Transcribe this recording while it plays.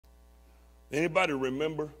Anybody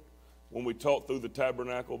remember when we taught through the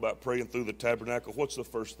tabernacle about praying through the tabernacle? What's the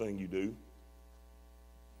first thing you do?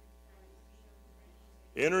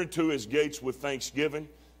 Enter into his gates with thanksgiving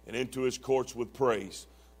and into his courts with praise.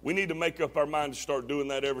 We need to make up our mind to start doing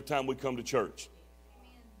that every time we come to church.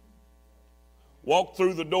 Walk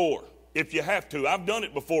through the door if you have to. I've done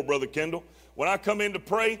it before, Brother Kendall. When I come in to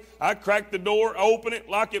pray, I crack the door, open it,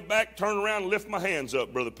 lock it back, turn around and lift my hands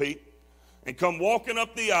up, Brother Pete, and come walking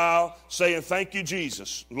up the aisle saying, thank you,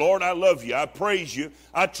 Jesus. Lord, I love you. I praise you.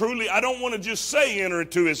 I don't want to just say enter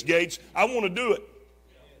into his gates. I want to do it.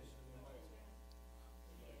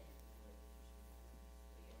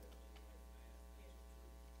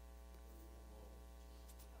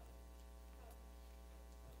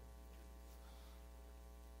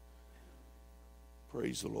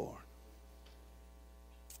 Praise the Lord.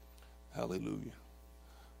 Hallelujah.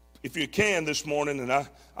 If you can this morning, and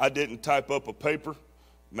I didn't type up a paper,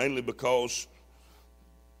 mainly because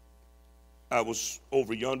I was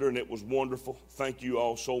over yonder and it was wonderful. Thank you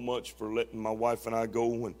all so much for letting my wife and I go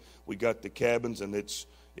when we got the cabins, and it's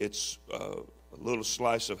a little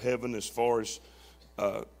slice of heaven as far as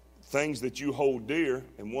things that you hold dear,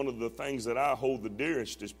 and one of the things that I hold the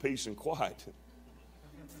dearest is peace and quiet.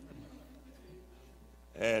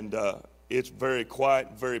 And it's very quiet,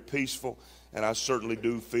 very peaceful, and I certainly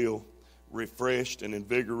do feel refreshed and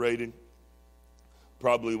invigorated.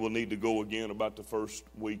 Probably will need to go again about the first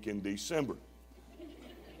week in December.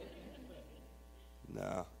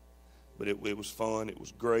 Nah, but it was fun. It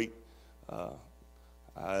was great.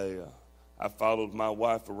 I followed my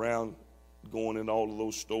wife around, going in all of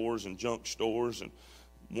those stores and junk stores, and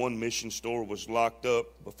one mission store was locked up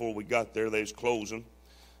before we got there. They was closing,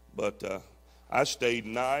 but I stayed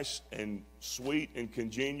nice and sweet and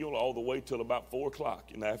congenial all the way till about 4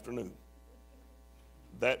 o'clock in the afternoon.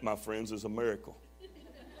 That, my friends, is a miracle.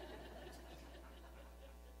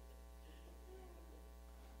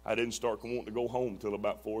 I didn't start wanting to go home till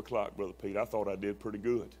about 4 o'clock, Brother Pete. I thought I did pretty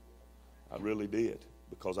good. I really did,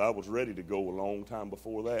 because I was ready to go a long time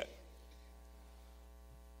before that.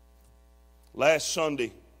 Last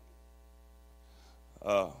Sunday,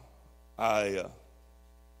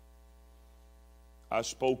 I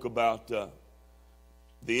spoke about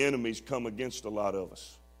the enemies come against a lot of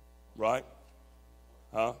us, right?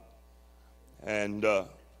 And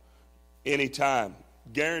anytime,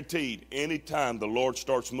 guaranteed, anytime the Lord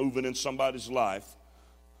starts moving in somebody's life,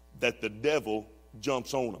 that the devil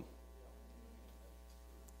jumps on them.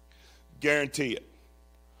 Guarantee it.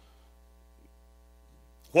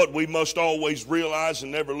 What we must always realize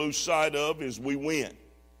and never lose sight of is we win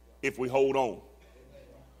if we hold on.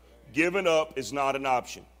 Giving up is not an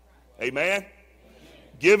option. Amen?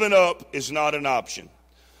 Giving up is not an option.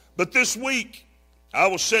 But this week, I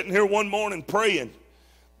was sitting here one morning praying,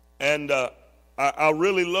 and I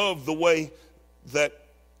really love the way that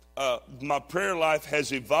my prayer life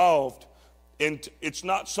has evolved. And it's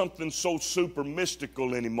not something so super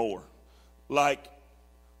mystical anymore. Like,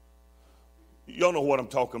 y'all know what I'm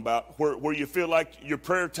talking about, where you feel like your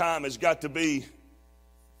prayer time has got to be,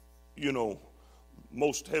 you know,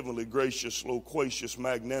 most heavenly gracious, loquacious,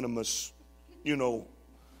 magnanimous, you know,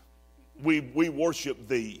 we worship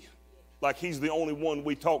thee. Like he's the only one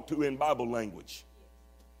we talk to in Bible language.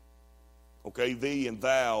 Okay, thee and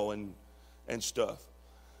thou and stuff.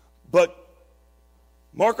 But,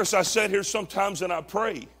 Marcus, I sit here sometimes and I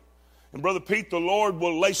pray. And Brother Pete, the Lord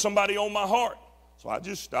will lay somebody on my heart. So I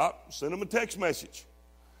just stop, send him a text message.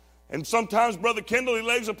 And sometimes, Brother Kendall, he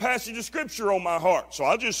lays a passage of Scripture on my heart. So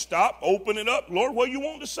I'll just stop, open it up. Lord, what do you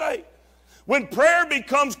want to say? When prayer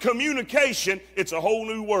becomes communication, it's a whole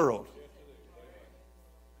new world.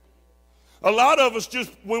 A lot of us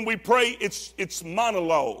just, when we pray, it's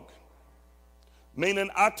monologue. Meaning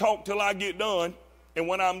I talk till I get done, and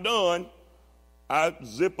when I'm done, I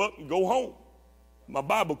zip up and go home. My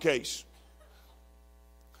Bible case.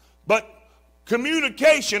 But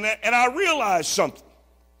communication, and I realized something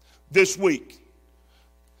this week.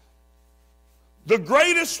 The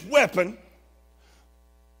greatest weapon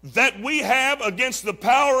that we have against the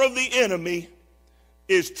power of the enemy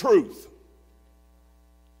is truth.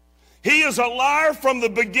 He is a liar from the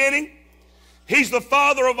beginning. He's the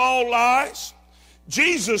father of all lies.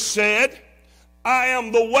 Jesus said, I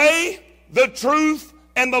am the way, the truth,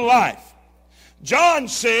 and the life. John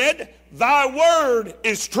said, thy word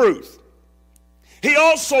is truth. He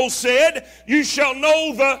also said, you shall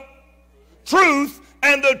know the truth,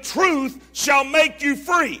 and the truth shall make you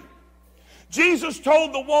free. Jesus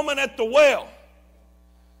told the woman at the well.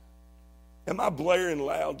 Am I blaring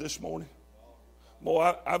loud this morning?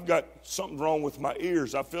 Boy, I've got something wrong with my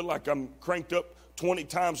ears. I feel like I'm cranked up 20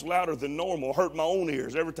 times louder than normal. Hurt my own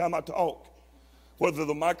ears every time I talk, whether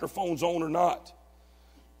the microphone's on or not.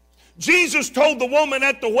 Jesus told the woman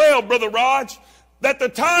at the well, Brother Raj, that the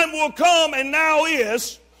time will come, and now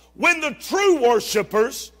is, when the true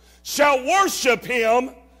worshipers shall worship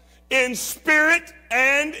him in spirit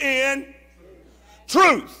and in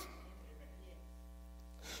truth.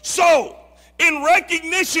 So, in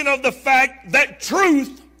recognition of the fact that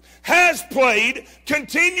truth has played,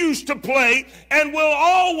 continues to play, and will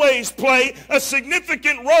always play a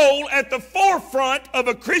significant role at the forefront of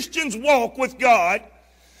a Christian's walk with God,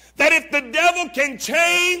 that if the devil can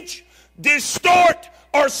change, distort,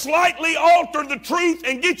 or slightly alter the truth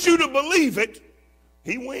and get you to believe it,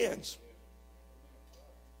 he wins.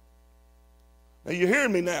 Now you're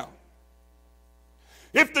hearing me now.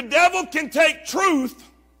 If the devil can take truth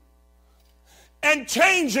and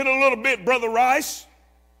change it a little bit, Brother Rice,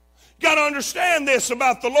 you got to understand this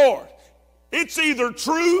about the Lord. It's either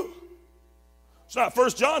true. It's not. 1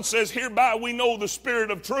 John says, hereby we know the spirit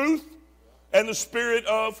of truth and the spirit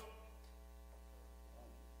of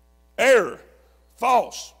error,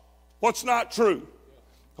 false. What's not true?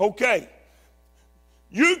 Okay.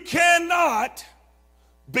 You cannot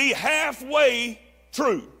be halfway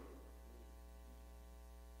true.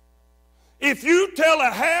 If you tell a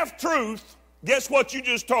half-truth, guess what you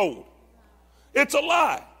just told? It's a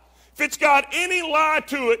lie. If it's got any lie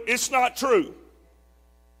to it, it's not true.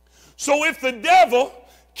 So if the devil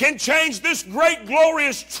can change this great,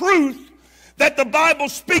 glorious truth that the Bible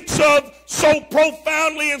speaks of so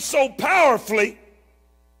profoundly and so powerfully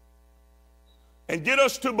and get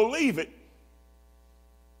us to believe it,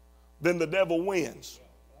 then the devil wins.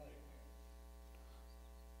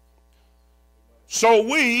 So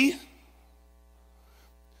we,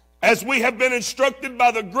 as we have been instructed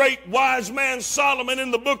by the great wise man Solomon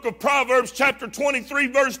in the book of Proverbs chapter 23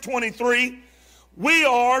 verse 23, we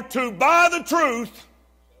are to buy the truth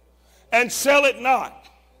and sell it not.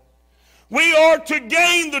 We are to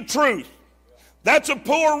gain the truth. That's a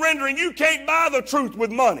poor rendering. You can't buy the truth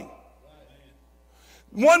with money.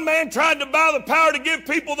 One man tried to buy the power to give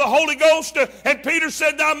people the Holy Ghost, and Peter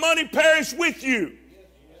said, thy money perish with you.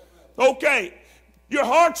 Okay. Your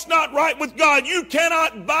heart's not right with God. You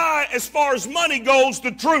cannot buy, as far as money goes,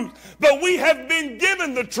 the truth. But we have been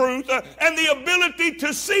given the truth and the ability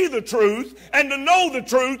to see the truth and to know the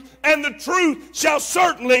truth, and the truth shall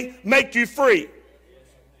certainly make you free.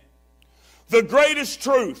 The greatest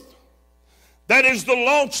truth, that is the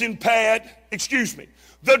launching pad,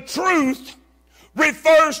 the truth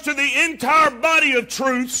refers to the entire body of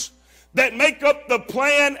truths that make up the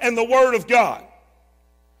plan and the Word of God.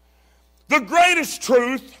 The greatest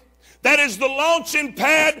truth, that is the launching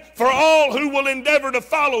pad for all who will endeavor to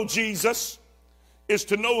follow Jesus, is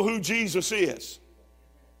to know who Jesus is.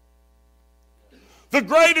 The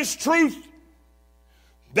greatest truth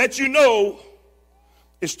that you know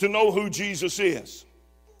is to know who Jesus is.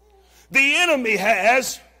 The enemy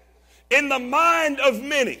has, in the mind of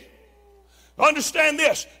many, understand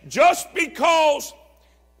this, just because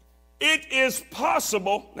it is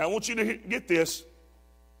possible, now I want you to get this,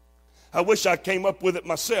 I wish I came up with it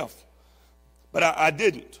myself, but I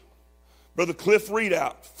didn't. Brother Cliff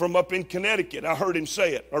Readout from up in Connecticut, I heard him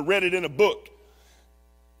say it. I read it in a book.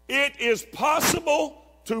 It is possible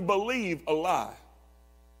to believe a lie.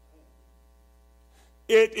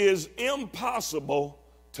 It is impossible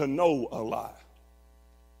to know a lie.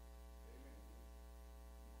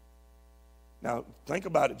 Now, think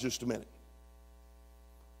about it just a minute.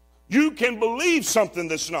 You can believe something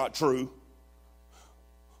that's not true,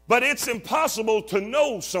 but it's impossible to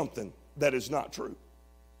know something that is not true.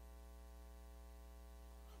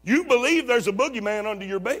 You believe there's a boogeyman under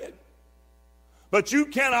your bed, but you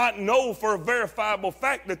cannot know for a verifiable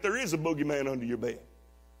fact that there is a boogeyman under your bed,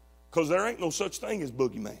 because there ain't no such thing as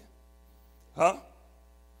boogeyman. Huh?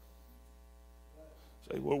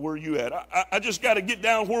 Say, well, where are you at? I just got to get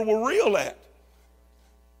down where we're real at.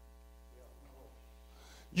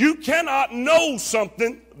 You cannot know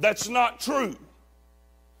something that's not true.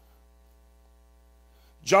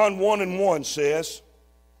 John 1:1 says,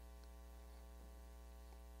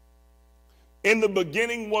 in the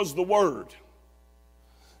beginning was the Word,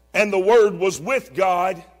 and the Word was with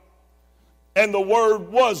God, and the Word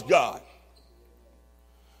was God.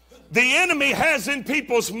 The enemy has in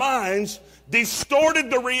people's minds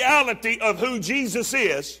distorted the reality of who Jesus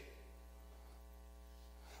is,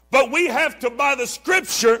 but we have to, by the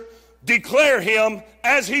Scripture, declare him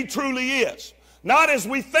as he truly is. Not as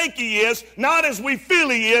we think he is, not as we feel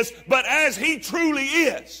he is, but as he truly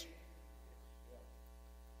is.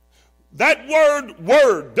 That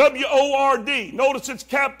word, W-O-R-D, notice it's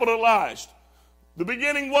capitalized. The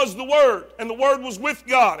beginning was the Word, and the Word was with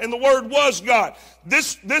God, and the Word was God.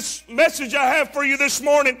 This message I have for you this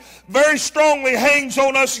morning very strongly hangs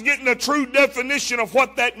on us getting a true definition of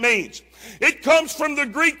what that means. It comes from the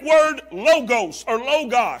Greek word logos, or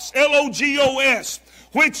logos, L-O-G-O-S,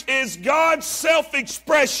 which is God's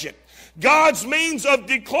self-expression, God's means of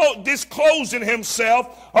disclosing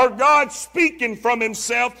himself, or God speaking from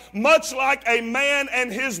himself, much like a man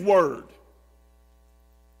and his word.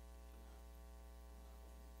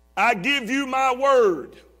 I give you my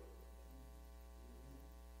word.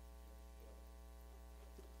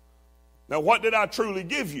 Now, what did I truly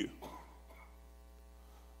give you?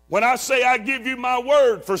 When I say I give you my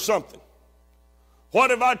word for something, what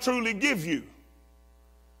have I truly give you?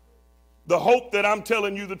 The hope that I'm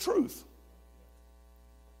telling you the truth.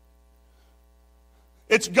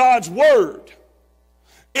 It's God's word.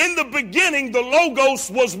 In the beginning, the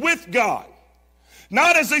Logos was with God.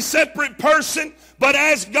 Not as a separate person, but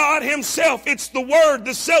as God himself. It's the word,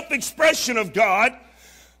 the self-expression of God.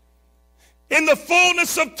 In the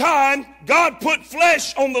fullness of time, God put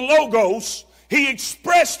flesh on the Logos. He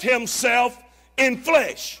expressed himself in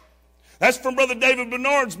flesh. That's from Brother David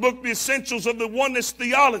Bernard's book, The Essentials of the Oneness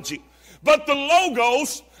Theology. But the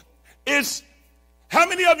Logos is, how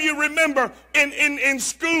many of you remember in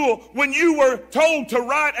school when you were told to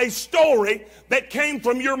write a story that came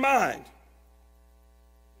from your mind?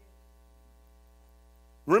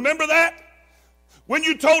 Remember that? When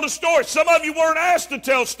you told a story, some of you weren't asked to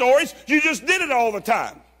tell stories, you just did it all the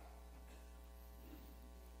time.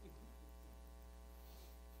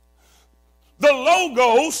 The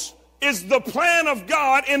Logos is the plan of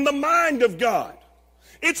God in the mind of God.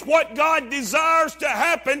 It's what God desires to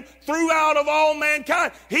happen throughout of all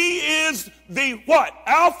mankind. He is the what?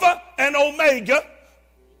 Alpha and Omega.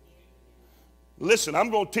 Listen,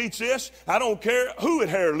 I'm going to teach this. I don't care who it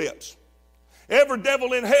hair lips. Every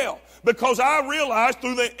devil in hell. Because I realize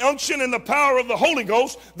through the unction and the power of the Holy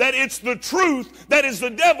Ghost that it's the truth that is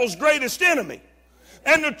the devil's greatest enemy.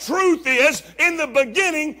 And the truth is, in the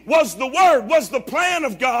beginning was the Word, was the plan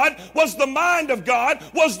of God, was the mind of God,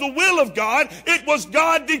 was the will of God. It was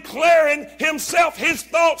God declaring himself, his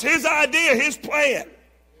thoughts, his idea, his plan.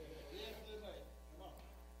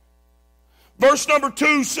 Verse number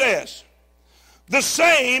 2 says, the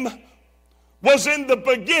same was in the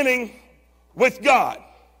beginning with God.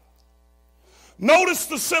 Notice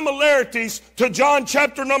the similarities to John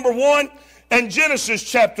chapter number 1 and Genesis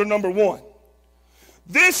chapter number 1.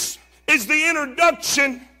 This is the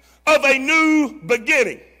introduction of a new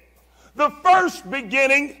beginning. The first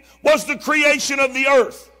beginning was the creation of the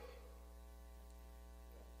earth.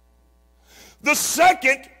 The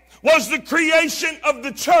second was the creation of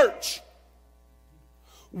the church.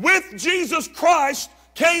 With Jesus Christ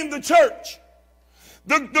came the church.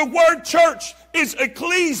 The word church is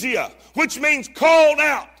ecclesia, which means called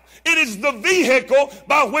out. It is the vehicle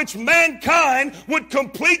by which mankind would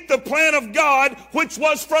complete the plan of God, which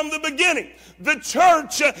was from the beginning. The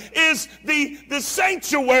church is the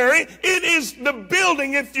sanctuary. It is the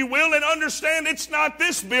building, if you will, and understand it's not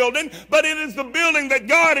this building, but it is the building that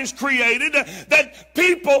God has created, that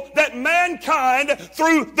people, that mankind,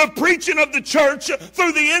 through the preaching of the church,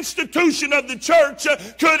 through the institution of the church,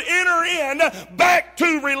 could enter in back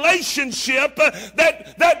to relationship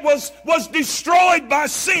that was destroyed by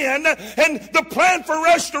sin, and the plan for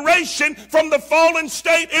restoration from the fallen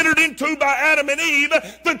state entered into by Adam and Eve.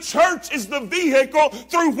 The church is the vehicle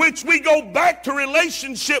through which we go back to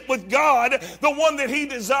relationship with God, the one that he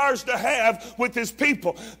desires to have with his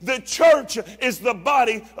people. The church is the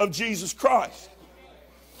body of Jesus Christ.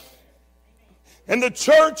 And the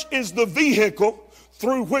church is the vehicle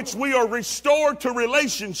through which we are restored to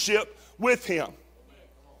relationship with him.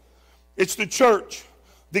 It's the church,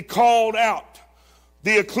 the called out,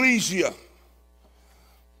 the ecclesia.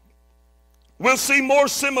 We'll see more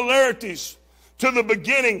similarities to the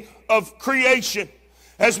beginning of creation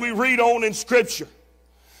as we read on in Scripture.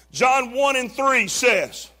 John 1:3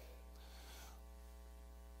 says,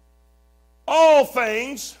 all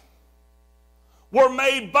things were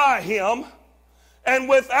made by him, and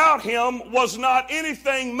without him was not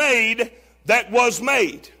anything made that was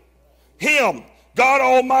made. Him, God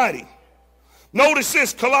Almighty. Notice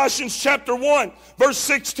this, Colossians chapter 1, verse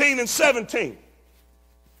 16 and 17.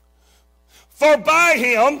 For by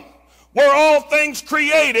him were all things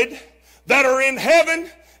created that are in heaven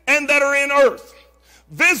and that are in earth,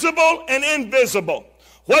 visible and invisible,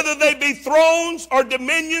 whether they be thrones or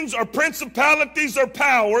dominions or principalities or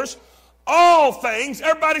powers. All things,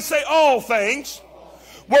 everybody say all things,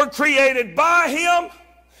 were created by him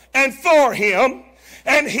and for him.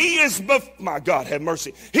 And he is, my God, have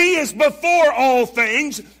mercy. He is before all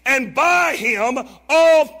things, and by him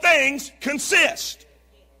all things consist.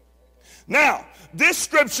 Now, this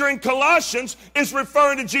scripture in Colossians is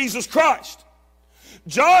referring to Jesus Christ.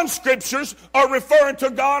 John's scriptures are referring to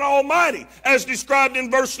God Almighty, as described in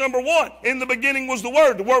verse number 1. In the beginning was the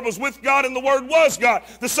Word. The Word was with God, and the Word was God.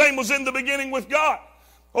 The same was in the beginning with God.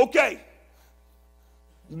 Okay.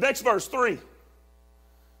 Next verse, 3.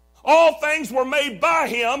 All things were made by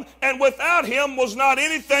him, and without him was not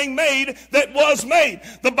anything made that was made.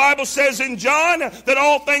 The Bible says in John that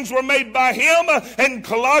all things were made by him, and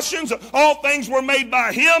Colossians, all things were made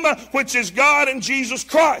by him, which is God and Jesus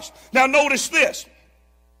Christ. Now notice this.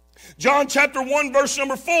 John chapter 1, verse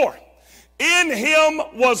number 4. In him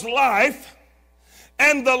was life,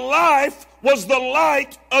 and the life was the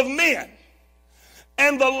light of men.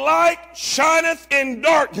 And the light shineth in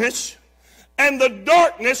darkness, and the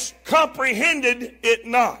darkness comprehended it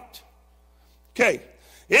not. Okay,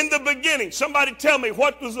 in the beginning, somebody tell me,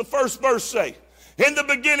 what does the first verse say? In the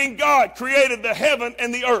beginning, God created the heaven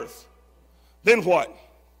and the earth. Then what?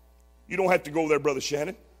 You don't have to go there, Brother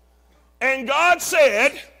Shannon. And God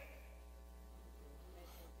said,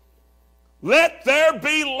 let there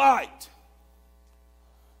be light.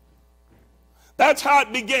 That's how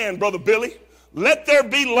it began, Brother Billy. Let there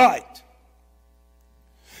be light.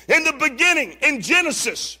 In the beginning, in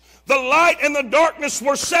Genesis, the light and the darkness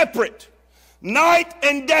were separate, night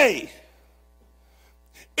and day.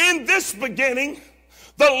 In this beginning,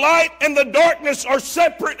 the light and the darkness are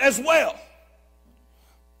separate as well.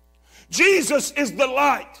 Jesus is the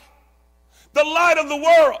light of the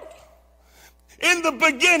world. In the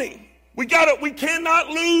beginning, we cannot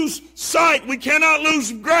lose sight. We cannot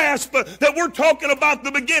lose grasp that we're talking about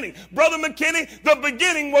the beginning. Brother McKinney, the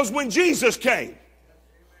beginning was when Jesus came.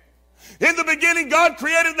 In the beginning, God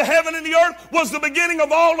created the heaven and the earth, was the beginning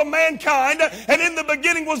of all of mankind. And in the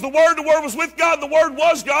beginning was the Word was with God, the Word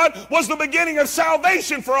was God, was the beginning of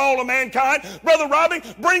salvation for all of mankind. Brother Robbie,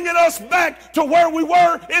 bringing us back to where we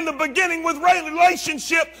were in the beginning with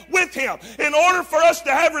relationship with him. In order for us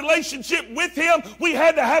to have relationship with him, we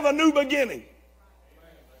had to have a new beginning.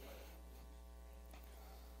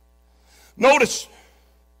 Notice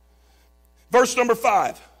verse number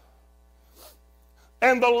 5.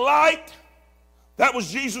 And the light, that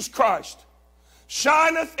was Jesus Christ,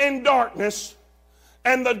 shineth in darkness,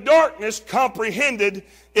 and the darkness comprehended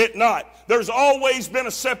it not. There's always been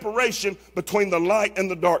a separation between the light and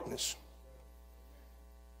the darkness.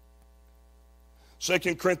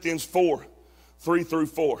 2 Corinthians 4, 3 through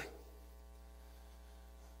 4.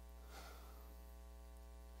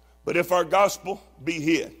 But if our gospel be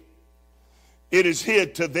hid, it is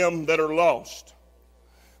hid to them that are lost,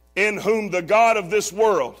 in whom the God of this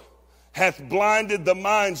world hath blinded the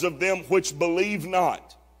minds of them which believe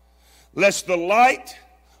not, lest the light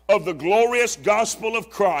of the glorious gospel of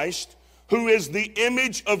Christ, who is the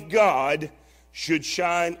image of God, should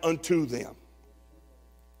shine unto them.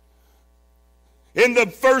 In the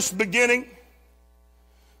first beginning,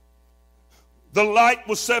 the light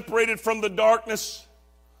was separated from the darkness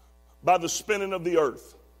by the spinning of the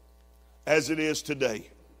earth, as it is today.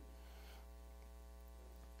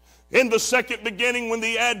 In the second beginning, when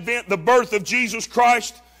the advent, the birth of Jesus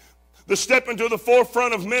Christ, the step into the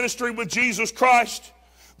forefront of ministry with Jesus Christ,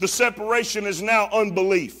 the separation is now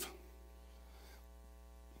unbelief.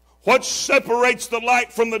 What separates the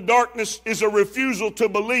light from the darkness is a refusal to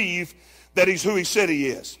believe that he's who he said he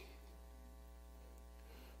is.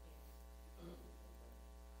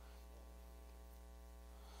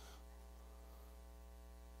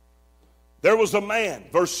 There was a man,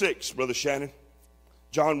 verse 6, Brother Shannon.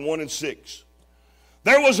 John 1 and 6.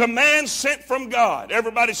 There was a man sent from God.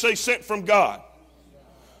 Everybody say sent from God.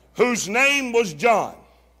 Whose name was John.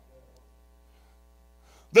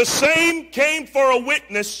 The same came for a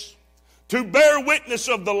witness, to bear witness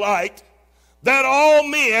of the light, that all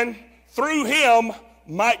men through him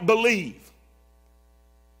might believe.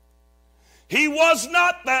 He was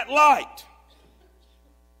not that light,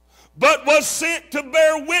 but was sent to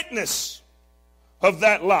bear witness of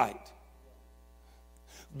that light.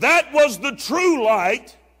 That was the true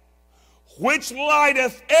light, which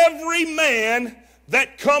lighteth every man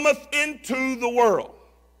that cometh into the world.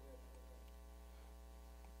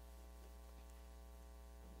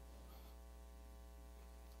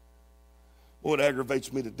 Boy, it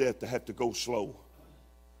aggravates me to death to have to go slow.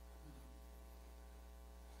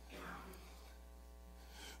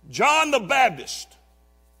 John the Baptist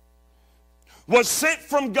was sent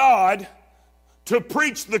from God to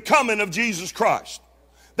preach the coming of Jesus Christ.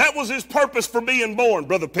 That was his purpose for being born,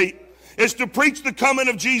 Brother Pete, is to preach the coming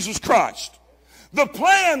of Jesus Christ. The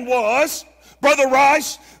plan was, Brother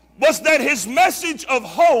Rice, was that his message of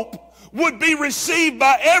hope would be received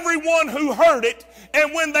by everyone who heard it,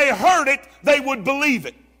 and when they heard it, they would believe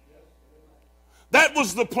it. That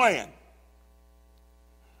was the plan.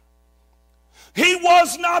 He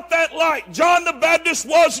was not that light. John the Baptist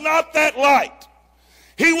was not that light.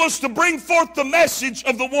 He was to bring forth the message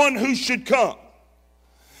of the one who should come.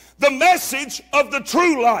 The message of the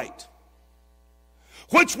true light,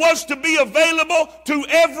 which was to be available to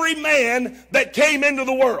every man that came into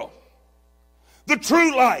the world. The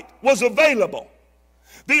true light was available.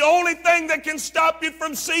 The only thing that can stop you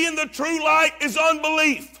from seeing the true light is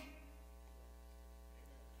unbelief.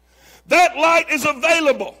 That light is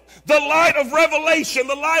available. The light of revelation,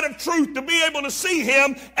 the light of truth, to be able to see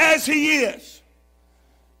him as he is.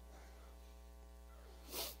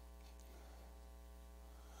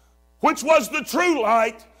 Which was the true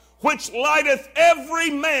light, which lighteth every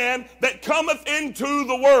man that cometh into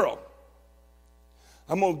the world.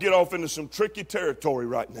 I'm going to get off into some tricky territory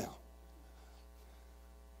right now.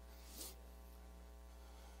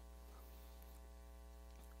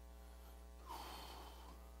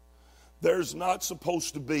 There's not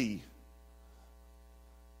supposed to be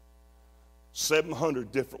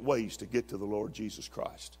 700 different ways to get to the Lord Jesus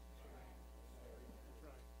Christ.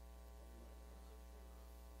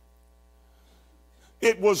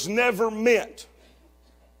 It was never meant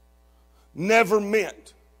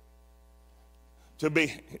to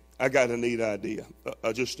be. I got a neat idea.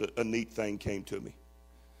 Just a neat thing came to me.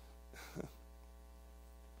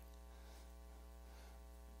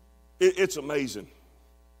 It's amazing.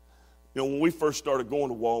 You know, when we first started going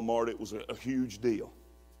to Walmart, it was a huge deal.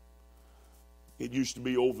 It used to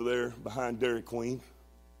be over there behind Dairy Queen.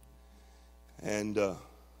 And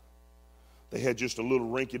they had just a little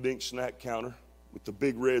rinky-dink snack counter with the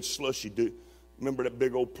big red slushy. Remember that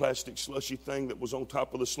big old plastic slushy thing that was on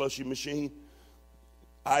top of the slushy machine?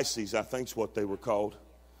 Ices, I think's what they were called.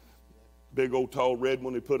 Big old tall red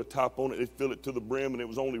one. They put a top on it. They'd fill it to the brim, and it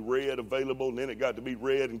was only red available. And then it got to be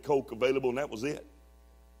red and Coke available, and that was it.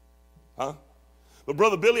 Huh? But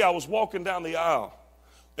Brother Billy, I was walking down the aisle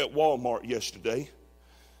at Walmart yesterday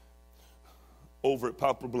over at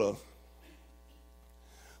Poplar Bluff.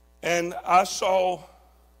 And I saw,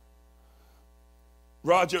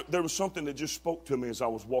 Roger, there was something that just spoke to me as I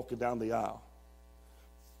was walking down the aisle.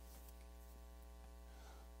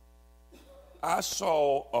 I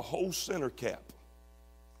saw a whole center cap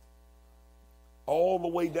all the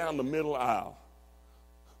way down the middle aisle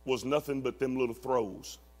was nothing but them little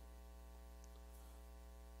throws.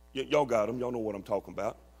 Y'all got them. Y'all know what I'm talking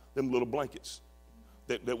about. Them little blankets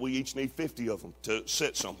that we each need 50 of them to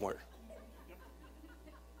sit somewhere.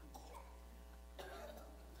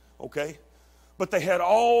 Okay? But they had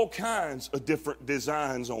all kinds of different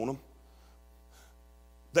designs on them.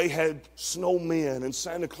 They had snowmen and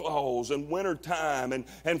Santa Claus and wintertime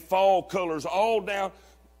and fall colors all down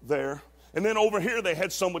there. And then over here they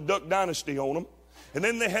had some with Duck Dynasty on them. And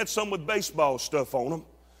then they had some with baseball stuff on them.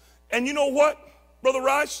 And you know what, Brother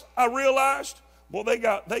Rice, I realized, well, they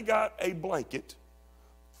got a blanket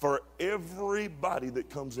for everybody that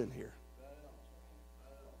comes in here.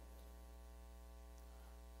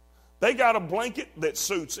 They got a blanket that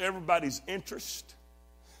suits everybody's interest,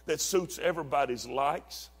 that suits everybody's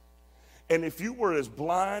likes. And if you were as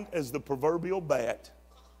blind as the proverbial bat,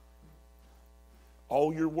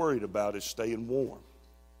 all you're worried about is staying warm.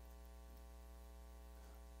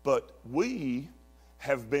 But we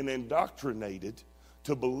have been indoctrinated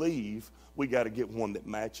to believe we got to get one that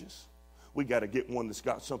matches. We got to get one that's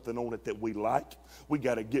got something on it that we like. We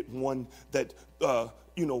got to get one that,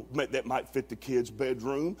 that might fit the kid's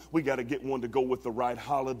bedroom. We got to get one to go with the right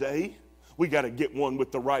holiday. We got to get one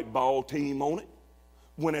with the right ball team on it.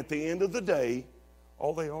 When at the end of the day,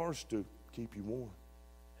 all they are is to keep you warm.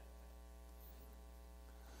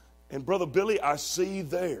 And Brother Billy, I see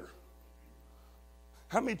there.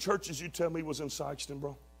 How many churches you tell me was in Sikeston,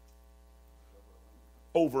 bro?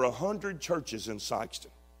 Over 100 churches in Sikeston.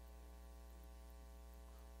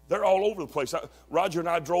 They're all over the place. Roger and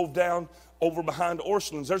I drove down over behind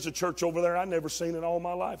Orstlands. There's a church over there I've never seen in all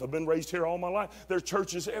my life. I've been raised here all my life. There's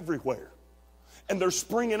churches everywhere. And they're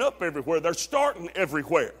springing up everywhere. They're starting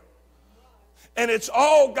everywhere. And it's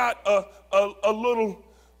all got a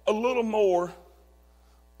little more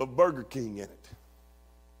of Burger King in it.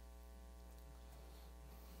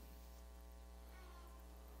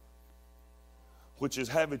 Which is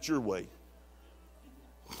have it your way.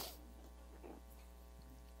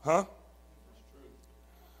 Huh?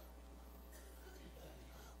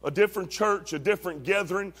 A different church, a different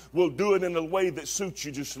gathering will do it in a way that suits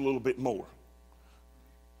you just a little bit more.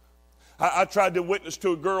 I tried to witness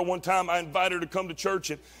to a girl one time. I invited her to come to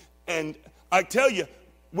church, and I tell you,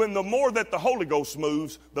 when the more that the Holy Ghost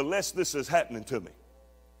moves, the less this is happening to me.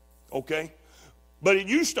 Okay? But it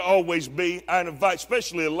used to always be, I'd invite,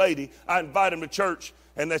 especially a lady, I invite them to church,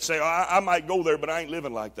 and they'd say, I might go there, but I ain't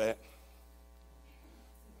living like that.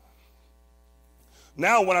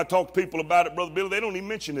 Now when I talk to people about it, Brother Billy, they don't even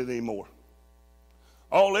mention it anymore.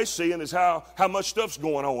 All they're seeing is how much stuff's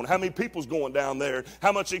going on, how many people's going down there,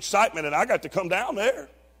 how much excitement, and I got to come down there.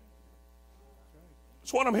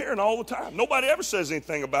 That's what I'm hearing all the time. Nobody ever says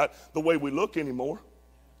anything about the way we look anymore.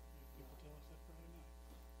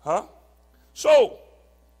 Huh? So,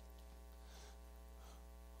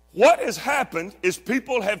 what has happened is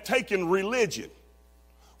people have taken religion,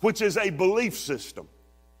 which is a belief system,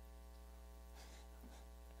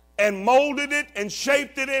 and molded it and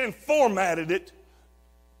shaped it and formatted it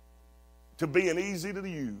to being easy to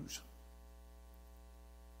use.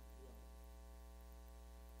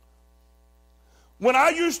 When I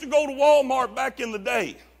used to go to Walmart back in the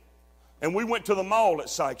day, and we went to the mall at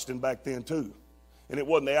Sykeston back then too, and it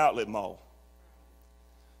wasn't the outlet mall.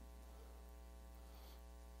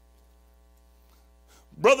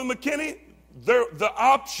 Brother McKinney, the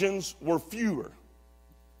options were fewer.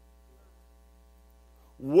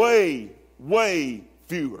 Way, way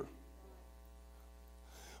fewer.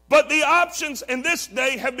 But the options in this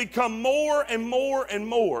day have become more and more and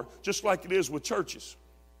more, just like it is with churches.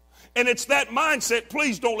 And it's that mindset.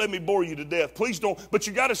 Please don't let me bore you to death. Please don't. But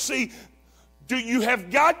you got to see, you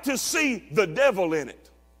have got to see the devil in it.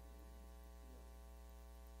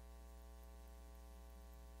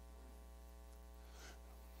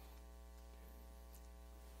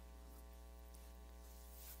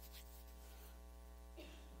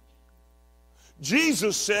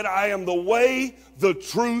 Jesus said, I am the way, the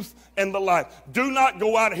truth, and the life. Do not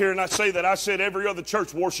go out here and I say that I said every other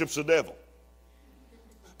church worships the devil.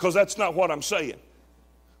 Because that's not what I'm saying.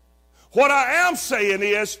 What I am saying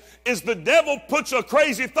is the devil puts a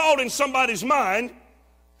crazy thought in somebody's mind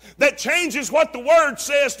that changes what the word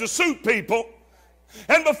says to suit people.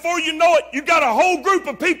 And before you know it, you got a whole group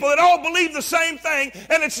of people that all believe the same thing,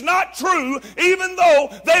 and it's not true, even though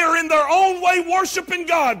they are in their own way worshiping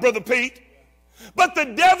God, Brother Pete. But the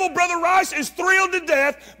devil, Brother Rice, is thrilled to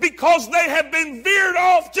death because they have been veered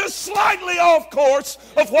off, just slightly off course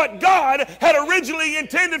of what God had originally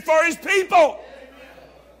intended for his people.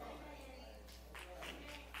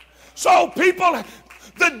 So people,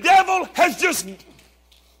 the devil has just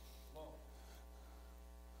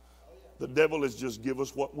give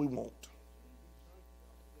us what we want.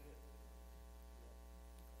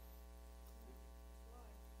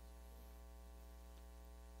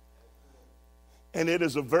 And it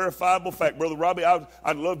is a verifiable fact. Brother Robbie,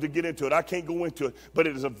 I'd love to get into it. I can't go into it. But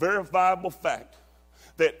it is a verifiable fact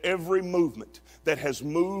that every movement that has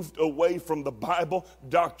moved away from the Bible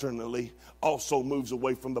doctrinally also moves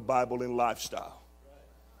away from the Bible in lifestyle.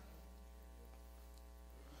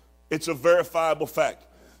 It's a verifiable fact.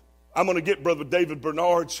 I'm going to get Brother David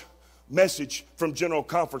Bernard's message from General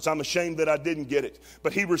Conference. I'm ashamed that I didn't get it.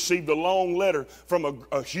 But he received a long letter from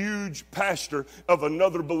a huge pastor of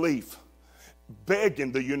another belief,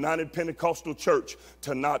 begging the United Pentecostal Church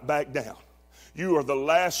to not back down. You are the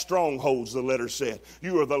last strongholds, the letter said.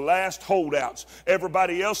 You are the last holdouts.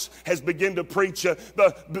 Everybody else has begun to preach,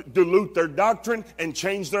 dilute their doctrine and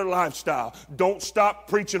change their lifestyle. Don't stop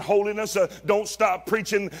preaching holiness. Don't stop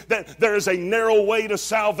preaching that there is a narrow way to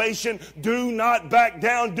salvation. Do not back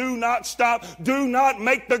down. Do not stop. Do not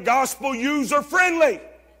make the gospel user-friendly.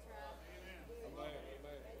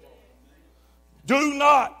 Do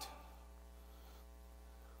not.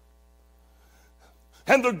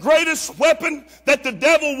 And the greatest weapon that the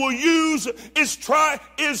devil will use is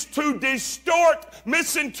to distort,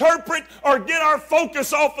 misinterpret, or get our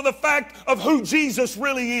focus off of the fact of who Jesus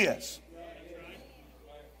really is.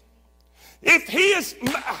 If he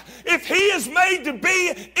is made to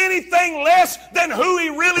be anything less than who he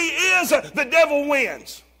really is, the devil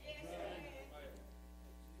wins.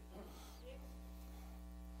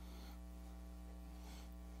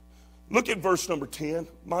 Look at verse number 10.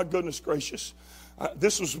 My goodness gracious.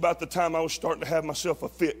 This was about the time I was starting to have myself a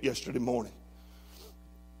fit yesterday morning.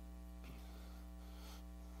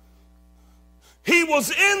 He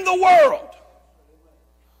was in the world.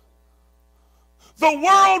 The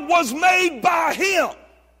world was made by him.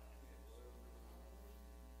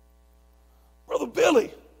 Brother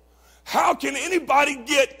Billy, how can anybody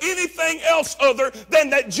get anything else other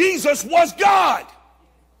than that Jesus was God?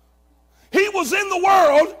 He was in the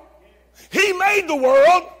world. He made the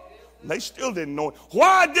world. They still didn't know him.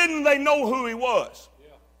 Why didn't they know who he was?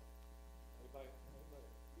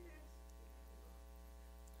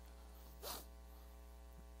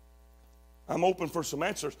 I'm open for some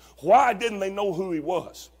answers. Why didn't they know who he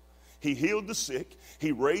was? He healed the sick.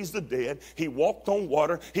 He raised the dead. He walked on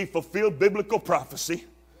water. He fulfilled biblical prophecy.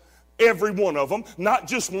 Every one of them. Not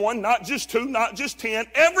just one, not just two, not just 10.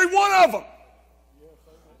 Every one of them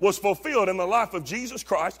was fulfilled in the life of Jesus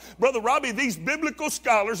Christ. Brother Robbie, these biblical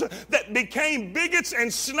scholars that became bigots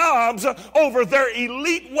and snobs over their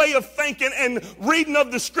elite way of thinking and reading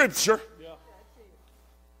of the Scripture,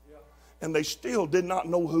 and they still did not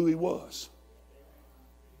know who he was.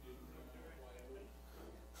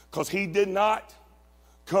 Because he did not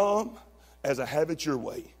come as a have it your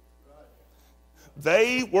way.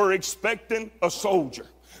 They were expecting a soldier.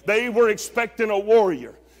 They were expecting a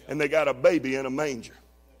warrior. And they got a baby in a manger.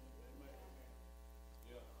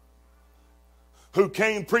 Who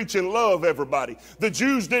came preaching love everybody. The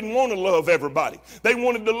Jews didn't want to love everybody. They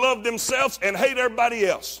wanted to love themselves and hate everybody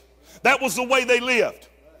else. That was the way they lived.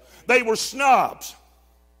 They were snobs.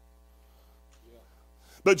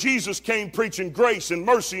 But Jesus came preaching grace and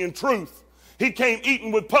mercy and truth. He came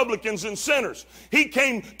eating with publicans and sinners. He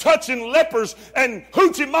came touching lepers, and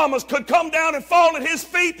hoochie mamas could come down and fall at his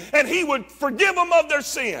feet, and he would forgive them of their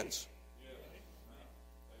sins.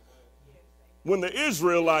 When the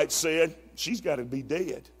Israelites said, she's got to be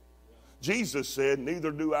dead, Jesus said,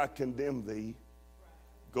 neither do I condemn thee.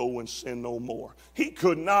 Go and sin no more. He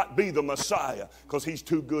could not be the Messiah because he's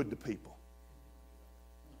too good to people.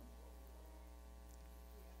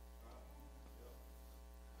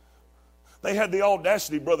 They had the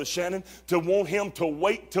audacity, Brother Shannon, to want him to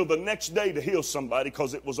wait till the next day to heal somebody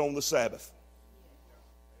because it was on the Sabbath.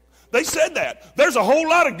 They said that. There's a whole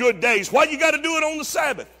lot of good days. Why you got to do it on the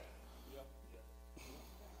Sabbath?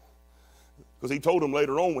 Because he told them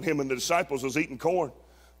later on when him and the disciples was eating corn,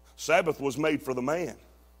 Sabbath was made for the man,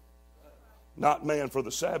 not man for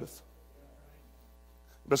the Sabbath.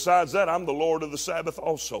 Besides that, I'm the Lord of the Sabbath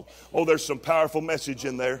also. Oh, there's some powerful message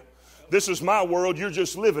in there. This is my world. You're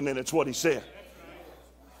just living in it. It's what he said.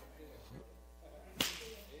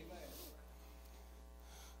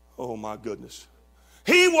 Oh, my goodness.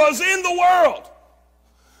 He was in the world,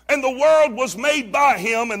 and the world was made by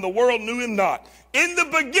him, and the world knew him not. In the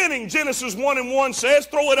beginning, Genesis 1:1 says,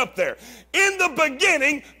 throw it up there. In the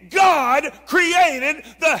beginning, God created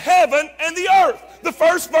the heaven and the earth. The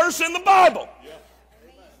first verse in the Bible.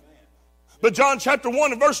 But John chapter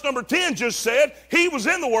 1 and verse number 10 just said, he was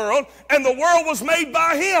in the world, and the world was made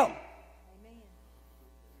by him.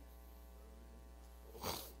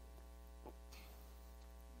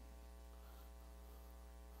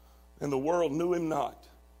 And the world knew him not.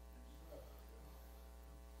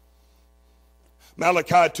 Malachi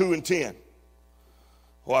 2:10.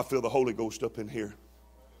 Oh, I feel the Holy Ghost up in here.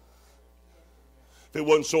 If it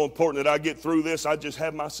wasn't so important that I get through this, I'd just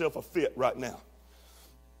have myself a fit right now.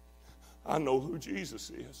 I know who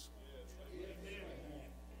Jesus is.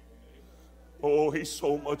 Oh, he's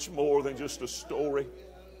so much more than just a story.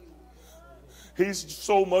 He's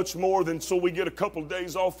so much more than so we get a couple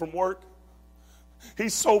days off from work.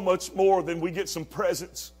 He's so much more than we get some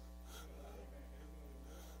presents.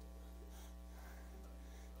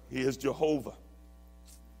 He is Jehovah.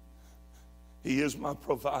 He is my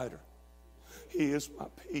provider. He is my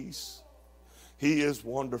peace. He is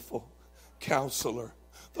wonderful Counselor,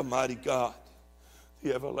 the mighty God,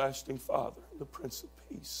 the everlasting Father, the Prince of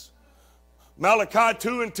Peace. Malachi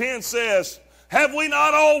 2:10 says, have we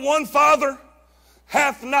not all one Father?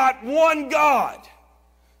 Hath not one God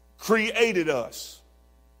created us?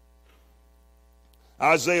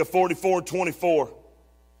 Isaiah 44:24.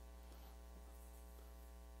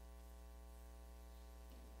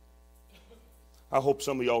 I hope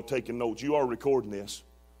some of y'all taking notes. You are recording this.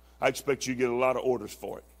 I expect you to get a lot of orders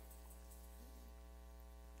for it.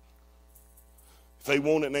 If they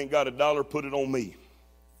want it and ain't got $1, put it on me.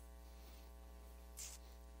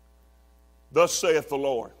 Thus saith the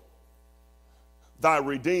Lord, thy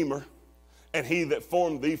Redeemer, and he that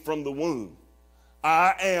formed thee from the womb.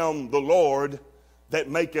 I am the Lord that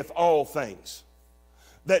maketh all things,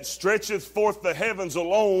 that stretcheth forth the heavens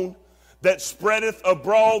alone, that spreadeth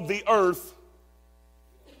abroad the earth.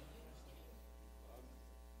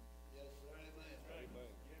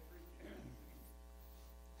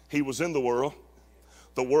 He was in the world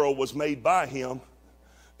was made by him,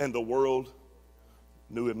 and the world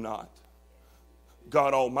knew him not.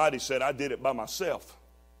 God Almighty said, I did it by myself.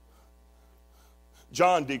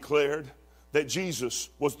 John declared that Jesus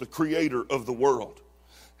was the creator of the world.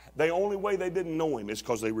 The only way they didn't know him is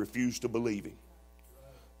because they refused to believe him.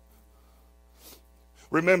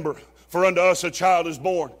 Remember, for unto us a child is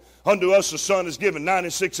born, unto us a son is given,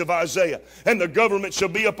 96 of Isaiah, and the government shall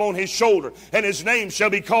be upon his shoulder, and his name shall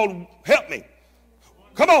be called, help me.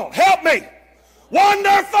 Come on, help me.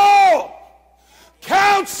 Wonderful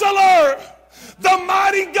Counselor, the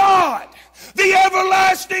mighty God, the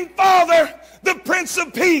everlasting Father, the Prince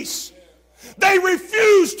of Peace. They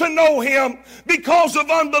refused to know him because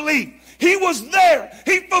of unbelief. He was there.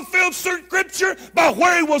 He fulfilled Scripture by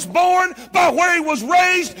where he was born, by where he was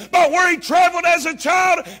raised, by where he traveled as a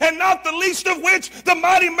child, and not the least of which, the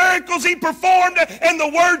mighty miracles he performed and the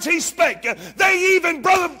words he spake. They even,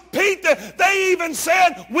 Brother Pete, they even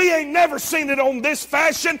said, we ain't never seen it on this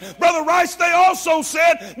fashion. Brother Rice, they also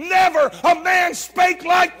said, never a man spake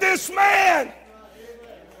like this man.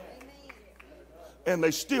 And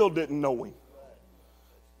they still didn't know him.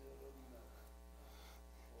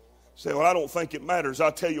 Say, well, I don't think it matters.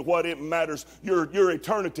 I'll tell you what, it matters. Your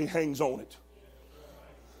eternity hangs on it.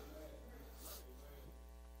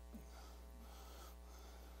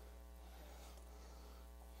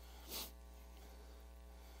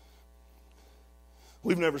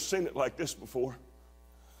 We've never seen it like this before.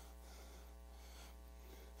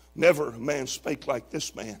 Never a man spake like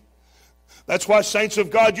this man. That's why, saints of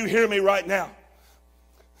God, you hear me right now.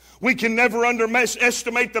 We can never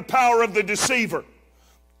underestimate the power of the deceiver.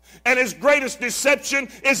 And his greatest deception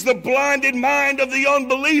is the blinded mind of the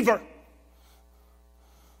unbeliever.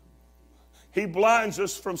 He blinds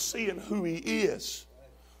us from seeing who he is,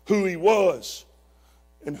 who he was,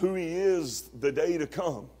 and who he is the day to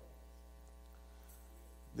come.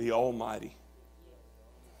 The Almighty.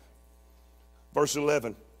 Verse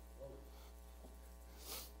 11.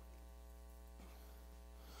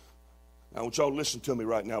 I want y'all to listen to me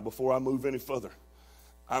right now before I move any further.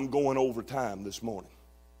 I'm going over time this morning.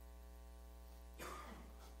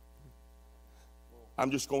 I'm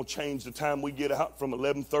just going to change the time we get out from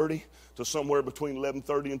 11:30 to somewhere between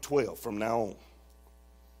 11:30 and 12 from now on.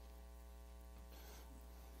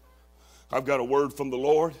 I've got a word from the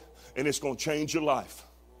Lord, and it's going to change your life.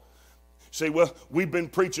 Say, well, we've been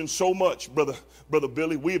preaching so much, Brother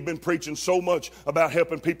Billy. We have been preaching so much about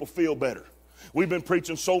helping people feel better. We've been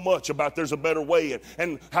preaching so much about there's a better way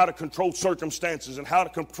and how to control circumstances and how to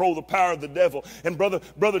control the power of the devil. And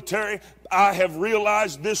Brother Terry, I have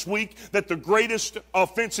realized this week that the greatest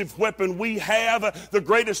offensive weapon we have, the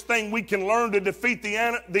greatest thing we can learn to defeat the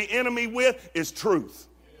enemy with is truth.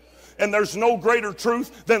 And there's no greater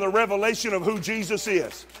truth than the revelation of who Jesus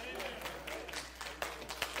is.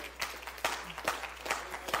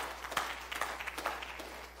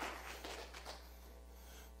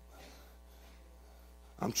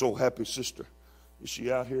 I'm so happy, sister. Is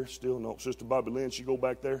she out here still? No. Sister Bobby Lynn, she go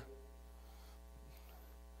back there?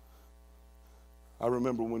 I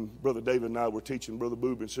remember when Brother David and I were teaching Brother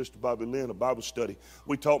Boob and Sister Bobby Lynn a Bible study.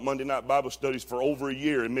 We taught Monday night Bible studies for over a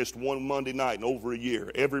year and missed one Monday night in over a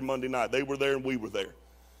year. Every Monday night. They were there and we were there.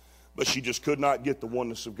 But she just could not get the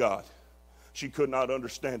oneness of God. She could not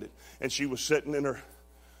understand it. And she was sitting in her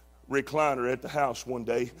recliner at the house one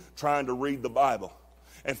day trying to read the Bible.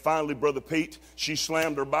 And finally, Brother Pete, she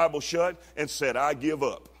slammed her Bible shut and said, I give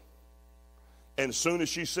up. And as soon as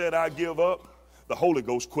she said, I give up, the Holy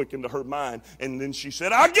Ghost quickened to her mind. And then she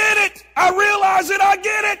said, I get it. I realize it. I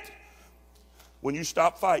get it. When you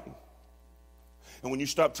stop fighting and when you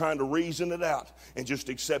stop trying to reason it out and just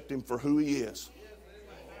accept him for who he is.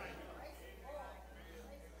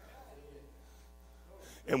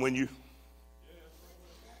 And when you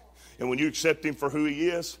accept him for who he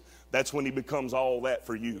is, that's when he becomes all that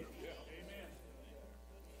for you.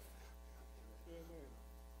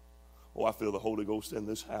 Oh, I feel the Holy Ghost in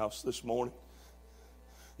this house this morning.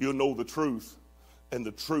 You'll know the truth, and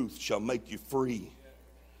the truth shall make you free.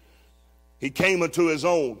 He came unto his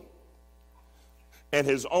own, and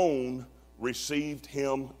his own received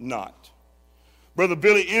him not. Brother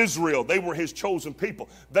Billy, Israel, they were his chosen people.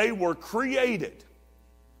 They were created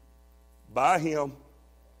by him,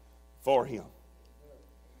 for him.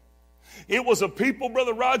 It was a people,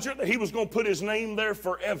 Brother Roger, that he was going to put his name there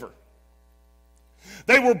forever.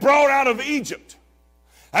 They were brought out of Egypt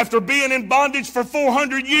after being in bondage for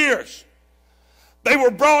 400 years. They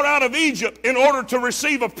were brought out of Egypt in order to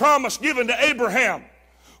receive a promise given to Abraham,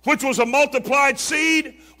 which was a multiplied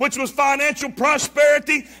seed, which was financial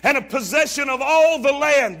prosperity, and a possession of all the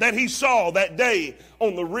land that he saw that day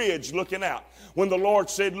on the ridge looking out. When the Lord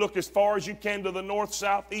said, look as far as you can to the north,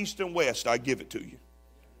 south, east, and west, I give it to you.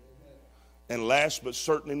 And last but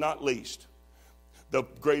certainly not least, the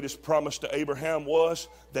greatest promise to Abraham was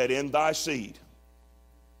that in thy seed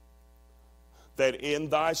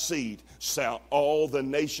shall all the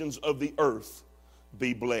nations of the earth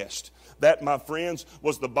be blessed. That, my friends,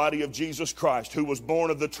 was the body of Jesus Christ, who was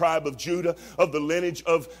born of the tribe of Judah, of the lineage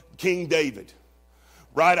of King David,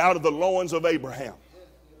 right out of the loins of Abraham.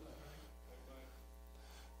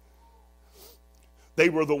 They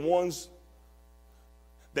were the ones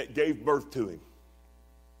that gave birth to him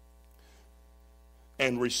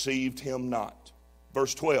and received him not.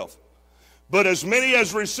 Verse 12. But as many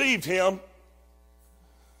as received him,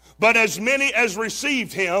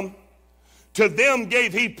 to them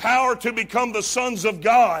gave he power to become the sons of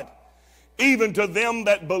God, even to them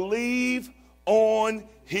that believe on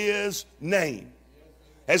his name.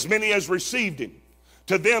 As many as received him,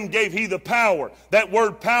 to them gave he the power. That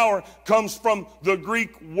word power comes from the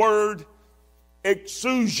Greek word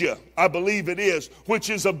exousia, I believe it is, which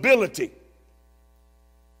is ability.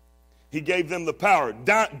 He gave them the power.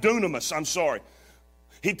 Dunamis, I'm sorry.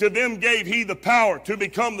 To them gave he the power to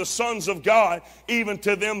become the sons of God, even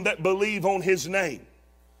to them that believe on his name.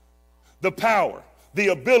 The power, the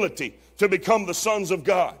ability to become the sons of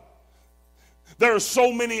God. There are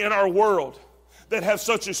so many in our world that have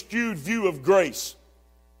such a skewed view of grace.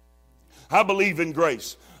 I believe in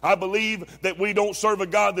grace. I believe that we don't serve a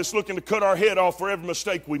God that's looking to cut our head off for every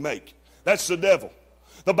mistake we make. That's the devil.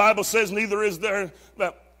 The Bible says neither is there...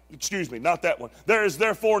 not that one. There is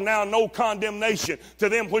therefore now no condemnation to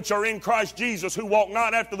them which are in Christ Jesus, who walk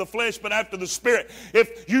not after the flesh, but after the Spirit.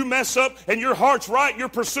 If you mess up and your heart's right, you're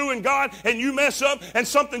pursuing God, and you mess up and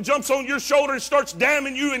something jumps on your shoulder and starts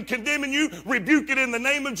damning you and condemning you, rebuke it in the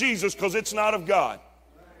name of Jesus, because it's not of God.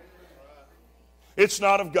 It's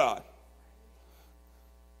not of God.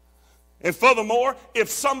 And furthermore,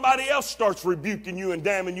 if somebody else starts rebuking you and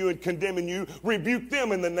damning you and condemning you, rebuke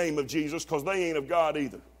them in the name of Jesus, because they ain't of God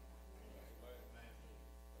either.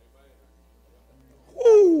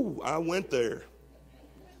 Ooh, I went there.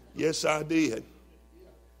 Yes, I did.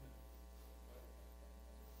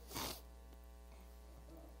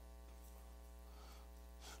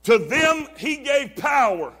 To them he gave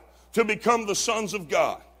power to become the sons of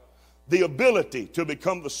God. The ability to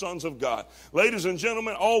become the sons of God. Ladies and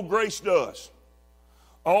gentlemen, all grace does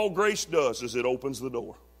is it opens the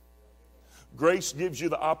door. Grace gives you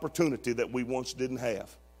the opportunity that we once didn't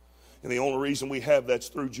have. And the only reason we have that's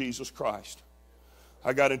through Jesus Christ.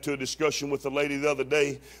 I got into a discussion with a lady the other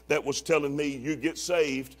day that was telling me you get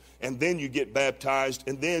saved and then you get baptized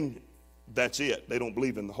and then that's it. They don't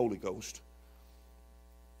believe in the Holy Ghost.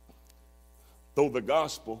 Though the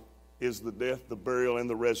gospel is the death, the burial, and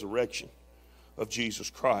the resurrection of Jesus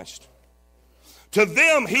Christ. To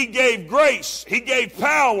them he gave grace. He gave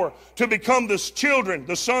power to become the children,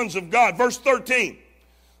 the sons of God. Verse 13.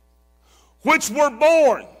 Which were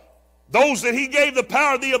born. Those that he gave the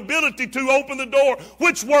power, the ability to open the door,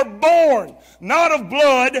 which were born, not of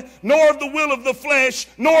blood, nor of the will of the flesh,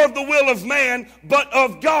 nor of the will of man, but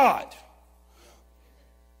of God.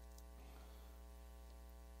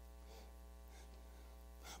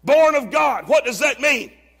 Born of God. What does that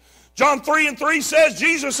mean? John 3:3 says,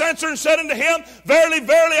 Jesus answered and said unto him, Verily,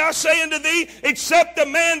 verily, I say unto thee, except a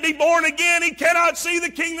man be born again, he cannot see the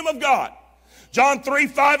kingdom of God. John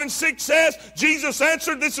 3:5-6 says, Jesus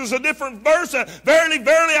answered, this is a different verse, Verily,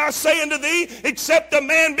 verily, I say unto thee, except a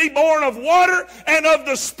man be born of water and of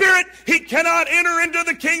the Spirit, he cannot enter into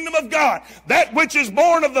the kingdom of God. That which is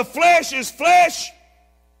born of the flesh is flesh.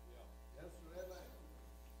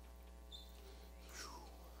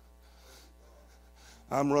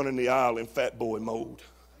 I'm running the aisle in fat boy mode.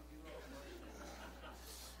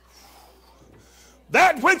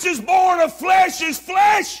 That which is born of flesh is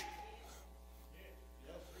flesh.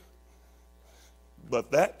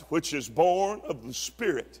 But that which is born of the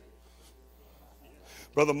Spirit.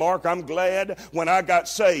 Brother Mark, I'm glad when I got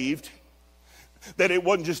saved that it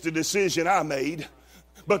wasn't just a decision I made,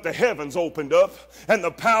 but the heavens opened up and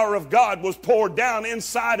the power of God was poured down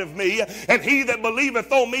inside of me. And he that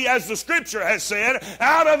believeth on me, as the scripture has said,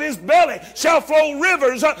 out of his belly shall flow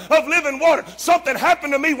rivers of living water. Something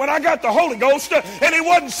happened to me when I got the Holy Ghost, and it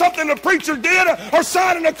wasn't something the preacher did or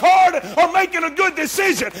signing a card or making a good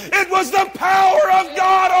decision. It was the power of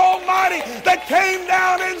God Almighty that came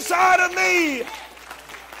down inside of me.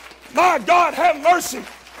 My God, have mercy.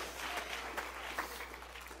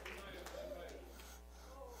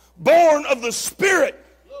 Born of the Spirit.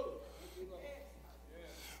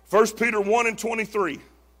 1 Peter 1:23.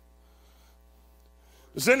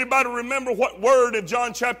 Does anybody remember what word in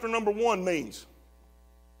John chapter number 1 means?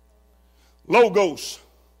 Logos.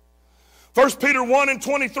 1 Peter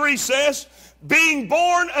 1:23 says, being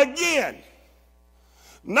born again,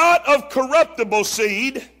 not of corruptible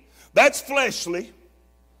seed, that's fleshly,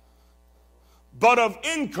 but of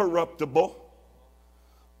incorruptible,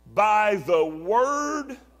 by the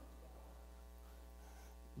word.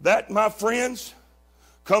 That, my friends,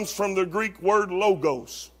 comes from the Greek word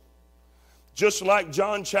logos. Just like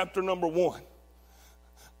John chapter number 1.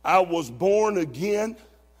 I was born again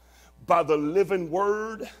by the living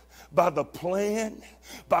word, by the plan,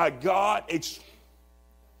 by God.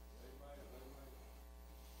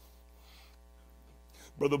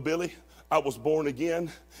 Brother Billy, I was born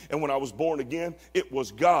again, and when I was born again, it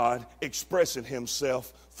was God expressing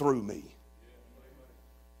himself through me.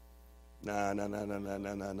 Nah.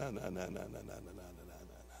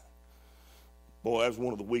 Boy, that was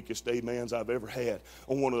one of the weakest amens I've ever had,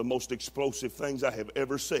 on one of the most explosive things I have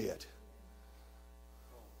ever said.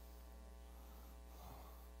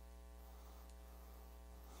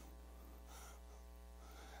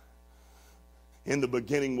 In the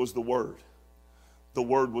beginning was the Word. The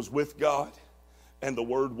Word was with God, and the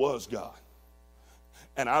Word was God.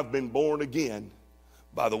 And I've been born again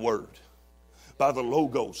by the Word, by the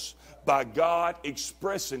Logos, by God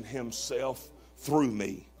expressing himself through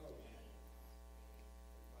me.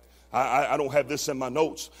 I don't have this in my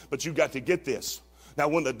notes, but you got to get this. Now,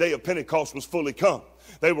 when the day of Pentecost was fully come,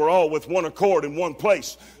 they were all with one accord in one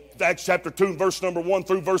place. Acts chapter 2, verse number 1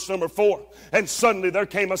 through verse number 4. And suddenly there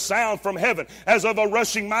came a sound from heaven as of a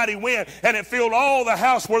rushing mighty wind, and it filled all the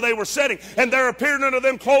house where they were sitting. And there appeared unto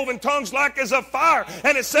them cloven tongues like as of fire,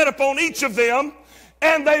 and it set upon each of them,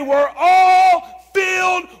 and they were all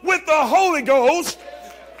filled with the Holy Ghost.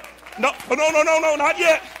 No, not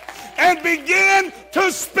yet. And began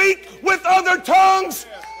to speak with other tongues.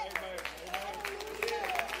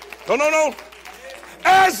 No.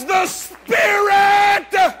 As the Spirit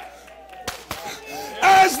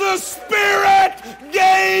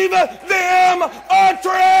gave them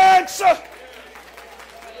utterance.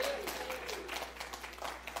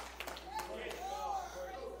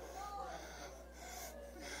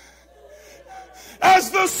 As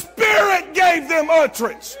the Spirit gave them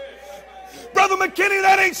utterance. Brother McKinney,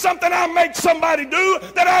 that ain't something I make somebody do,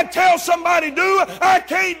 that I tell somebody do. I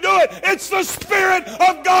can't do it. It's the Spirit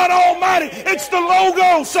of God Almighty. It's the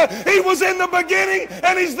Logos. He was in the beginning,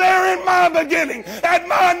 and he's there in my beginning, at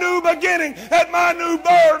my new beginning, at my new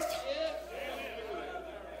birth.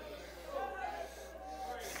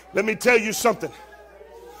 Let me tell you something.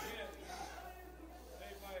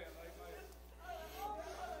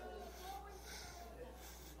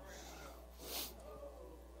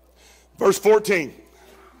 Verse 14.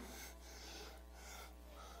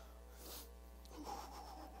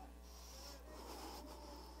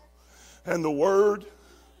 And the Word,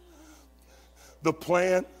 the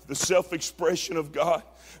plan, the self-expression of God,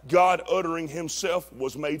 God uttering himself,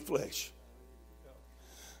 was made flesh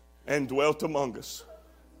and dwelt among us.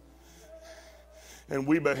 And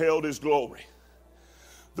we beheld his glory.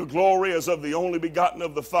 The glory as of the only begotten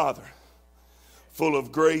of the Father, full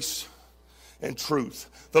of grace and truth.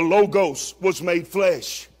 The Logos was made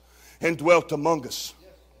flesh and dwelt among us.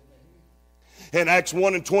 In Acts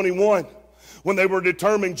 1 and 21, when they were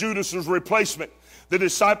determining Judas's replacement, the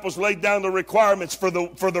disciples laid down the requirements for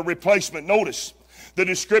the replacement. Notice the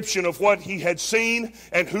description of what he had seen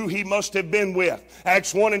and who he must have been with.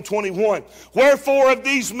 Acts 1 and 21. Wherefore of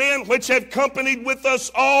these men which have companied with us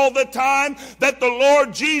all the time that the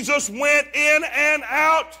Lord Jesus went in and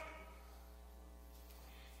out,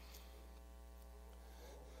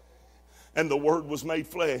 and the Word was made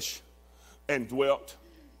flesh and dwelt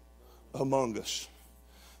among us.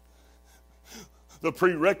 The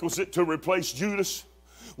prerequisite to replace Judas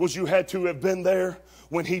was you had to have been there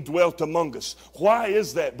when he dwelt among us. Why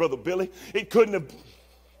is that, Brother Billy? It couldn't have...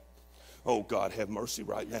 Oh, God, have mercy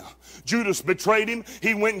right now. Judas betrayed him.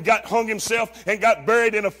 He went and hung himself and got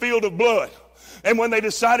buried in a field of blood. And when they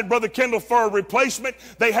decided, Brother Kendall, for a replacement,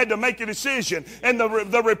 they had to make a decision. And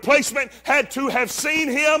the replacement had to have seen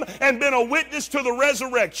him and been a witness to the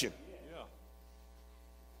resurrection. Yeah.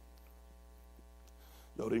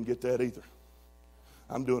 Y'all didn't get that either.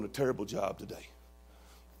 I'm doing a terrible job today.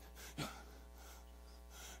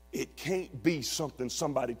 It can't be something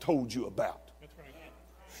somebody told you about.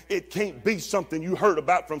 It can't be something you heard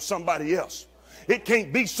about from somebody else. It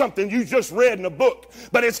can't be something you just read in a book,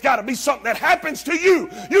 but it's got to be something that happens to you.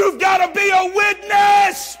 You've got to be a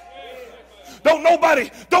witness. Don't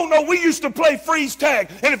know. We used to play freeze tag,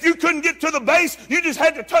 and if you couldn't get to the base, you just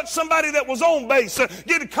had to touch somebody that was on base,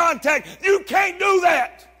 get a contact. You can't do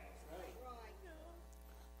that.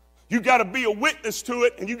 You got to be a witness to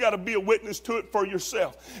it, and you got to be a witness to it for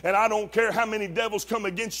yourself. And I don't care how many devils come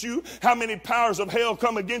against you, how many powers of hell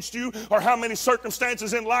come against you, or how many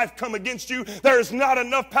circumstances in life come against you. There is not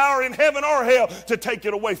enough power in heaven or hell to take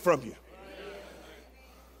it away from you.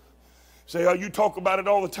 Say, oh, you talk about it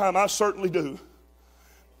all the time. I certainly do.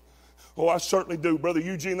 Oh, I certainly do. Brother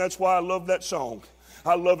Eugene, that's why I love that song.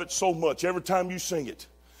 I love it so much. Every time you sing it,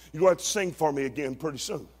 you're going to have to sing for me again pretty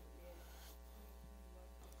soon.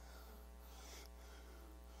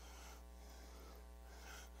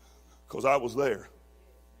 Because I was there.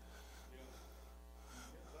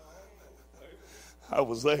 I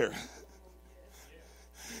was there.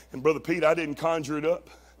 And Brother Pete, I didn't conjure it up.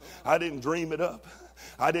 I didn't dream it up.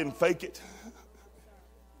 I didn't fake it.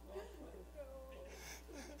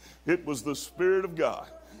 It was the Spirit of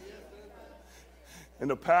God. And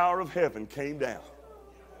the power of heaven came down.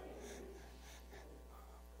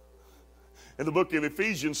 And the book of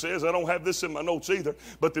Ephesians says, I don't have this in my notes either,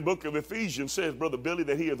 but the book of Ephesians says, Brother Billy,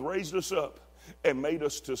 that he hath raised us up and made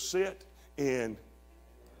us to sit in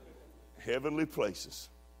heavenly places.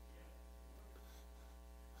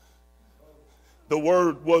 The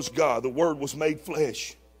Word was God. The Word was made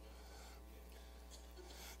flesh.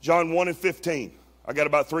 John 1 and 15. I got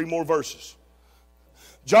about 3 more verses.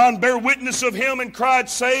 John bare witness of him and cried,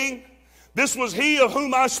 saying, this was he of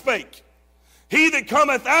whom I spake. He that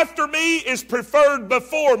cometh after me is preferred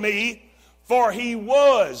before me, for he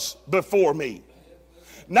was before me.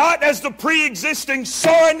 Not as the pre-existing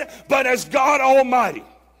Son, but as God Almighty,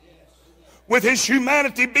 with his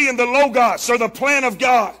humanity being the Logos, or the plan of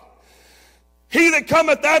God. He that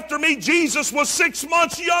cometh after me, Jesus, was 6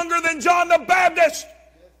 months younger than John the Baptist.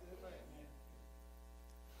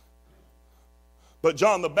 But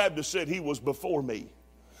John the Baptist said he was before me.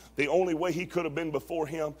 The only way he could have been before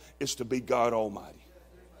him is to be God Almighty.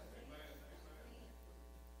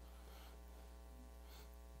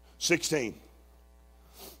 16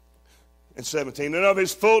 and 17. And of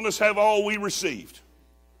his fullness have all we received,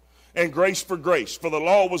 and grace for grace. For the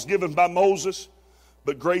law was given by Moses,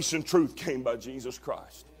 but grace and truth came by Jesus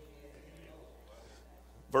Christ.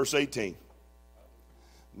 Verse 18.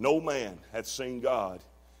 No man hath seen God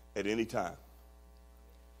at any time.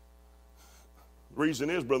 The reason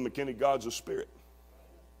is, Brother McKinney, God's a spirit.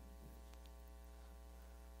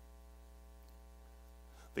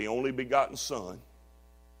 The only begotten Son,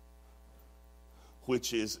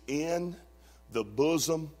 which is in the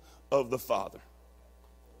bosom of the Father.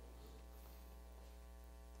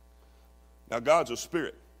 Now, God's a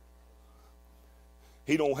spirit.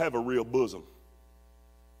 He don't have a real bosom.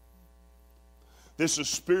 This is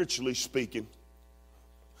spiritually speaking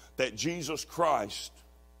that Jesus Christ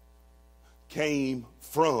came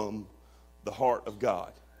from the heart of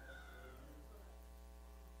God.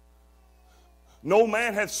 No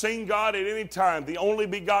man hath seen God at any time. The only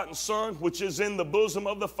begotten Son, which is in the bosom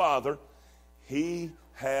of the Father, he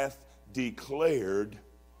hath declared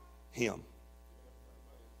him.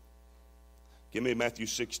 Give me Matthew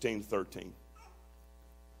 16:13.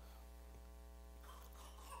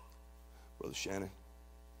 Brother Shannon.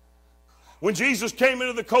 When Jesus came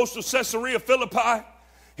into the coast of Caesarea Philippi,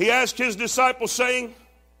 he asked his disciples, saying,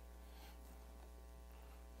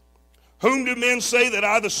 whom do men say that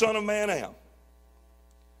I, the Son of Man, am?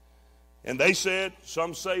 And they said,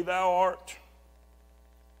 some say thou art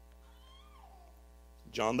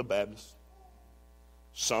John the Baptist,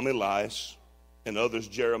 some Elias, and others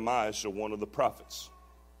Jeremiah, or one of the prophets.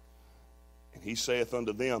 And he saith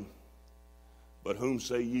unto them, but whom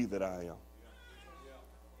say ye that I am?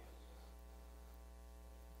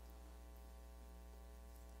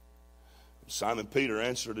 Simon Peter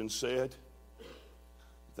answered and said,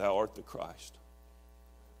 thou art the Christ,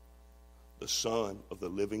 the Son of the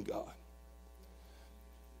living God.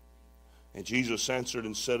 And Jesus answered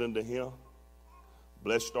and said unto him,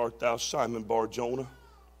 blessed art thou, Simon Bar-Jonah,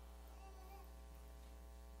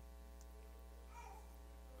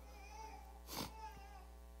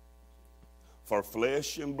 for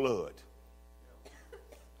flesh and blood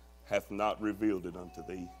hath not revealed it unto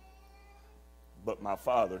thee, but my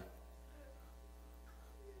Father,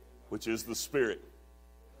 which is the Spirit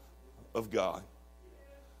of God.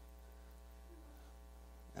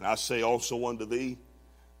 And I say also unto thee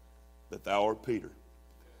that thou art Peter,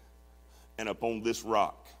 and upon this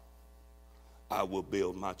rock I will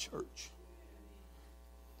build my church.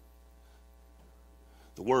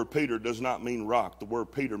 The word Peter does not mean rock. The word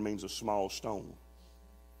Peter means a small stone.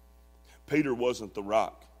 Peter wasn't the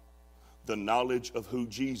rock. The knowledge of who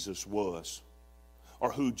Jesus was,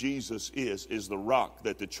 or who Jesus is the rock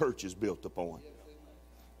that the church is built upon.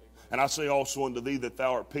 And I say also unto thee that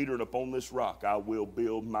thou art Peter, and upon this rock I will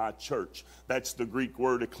build my church. That's the Greek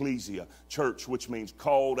word ecclesia, church, which means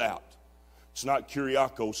called out. It's not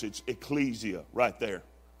kuriakos, it's ecclesia right there.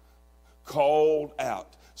 Called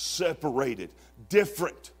out, separated,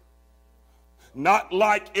 different. Not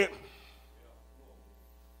like it.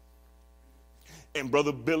 And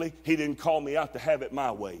Brother Billy, he didn't call me out to have it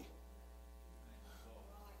my way.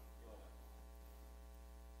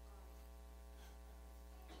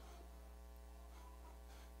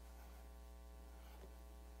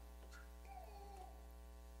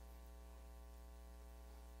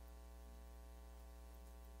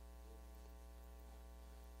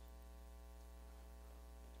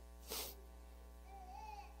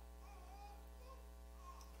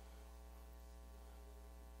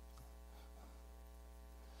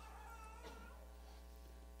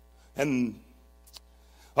 And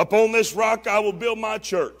upon this rock I will build my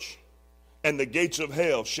church, and the gates of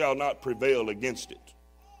hell shall not prevail against it.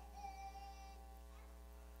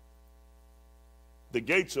 The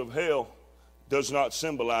gates of hell does not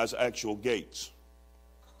symbolize actual gates.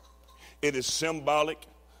 It is symbolic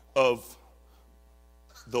of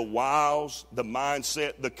the wiles, the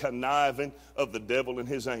mindset, the conniving of the devil and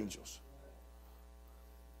his angels.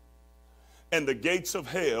 And the gates of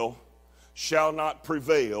hell shall not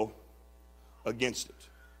prevail against it.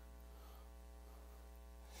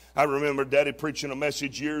 I remember Daddy preaching a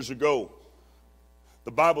message years ago.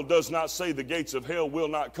 The Bible does not say the gates of hell will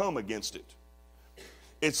not come against it.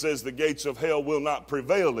 It says the gates of hell will not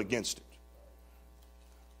prevail against it.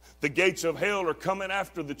 The gates of hell are coming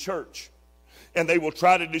after the church, and they will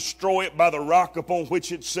try to destroy it by the rock upon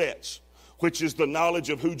which it sets, which is the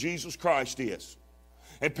knowledge of who Jesus Christ is.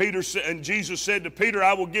 And Jesus said to Peter,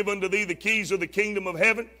 I will give unto thee the keys of the kingdom of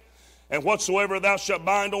heaven, and whatsoever thou shalt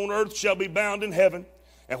bind on earth shall be bound in heaven,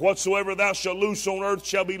 and whatsoever thou shalt loose on earth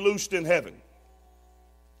shall be loosed in heaven.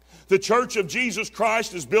 The church of Jesus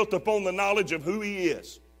Christ is built upon the knowledge of who he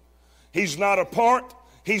is. He's not a part.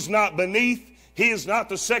 He's not beneath. He is not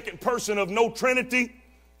the second person of no Trinity.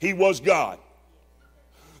 He was God.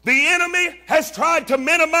 The enemy has tried to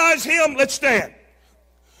minimize him. Let's stand.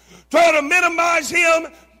 Try to minimize him,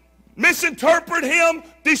 misinterpret him,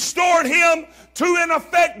 distort him. To in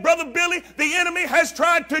effect, Brother Billy, the enemy has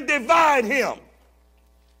tried to divide him.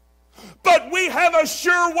 But we have a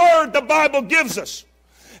sure word the Bible gives us.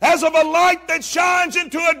 As of a light that shines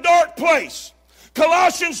into a dark place.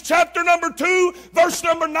 Colossians chapter number 2, verse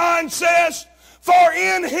number 9 says, for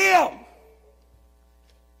in him,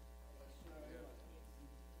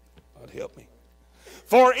 God help me,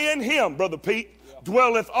 for in him, Brother Pete,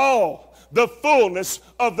 dwelleth all the fullness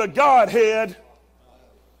of the Godhead.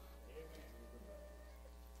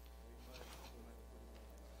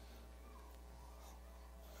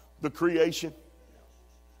 The creation,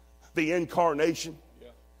 the incarnation,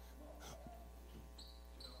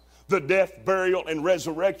 the death, burial, and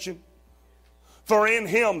resurrection. For in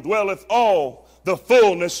him dwelleth all the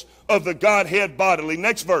fullness of the Godhead bodily.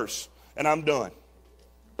 Next verse, and I'm done.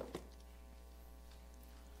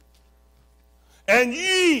 And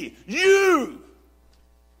you.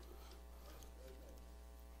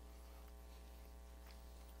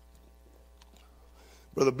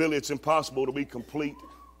 Brother Billy, it's impossible to be complete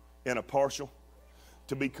in a partial,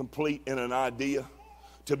 to be complete in an idea,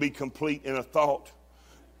 to be complete in a thought,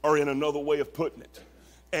 or in another way of putting it.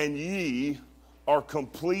 And ye are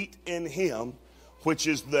complete in him, which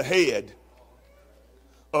is the head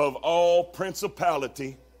of all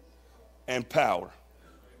principality and power.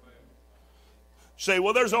 Say,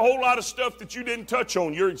 well, there's a whole lot of stuff that you didn't touch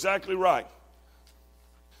on. You're exactly right.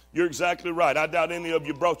 You're exactly right. I doubt any of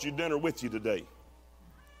you brought your dinner with you today.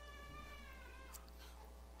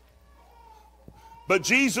 But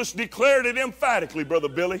Jesus declared it emphatically, Brother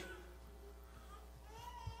Billy.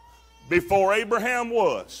 Before Abraham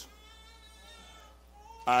was,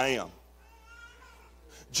 I am.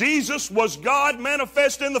 Jesus was God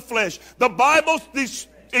manifest in the flesh. The Bible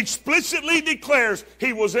explicitly declares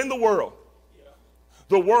he was in the world.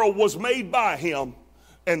 The world was made by him,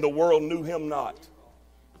 and the world knew him not.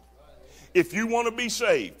 If you want to be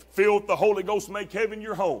saved, filled with the Holy Ghost, make heaven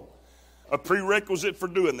your home. A prerequisite for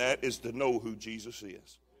doing that is to know who Jesus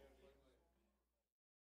is.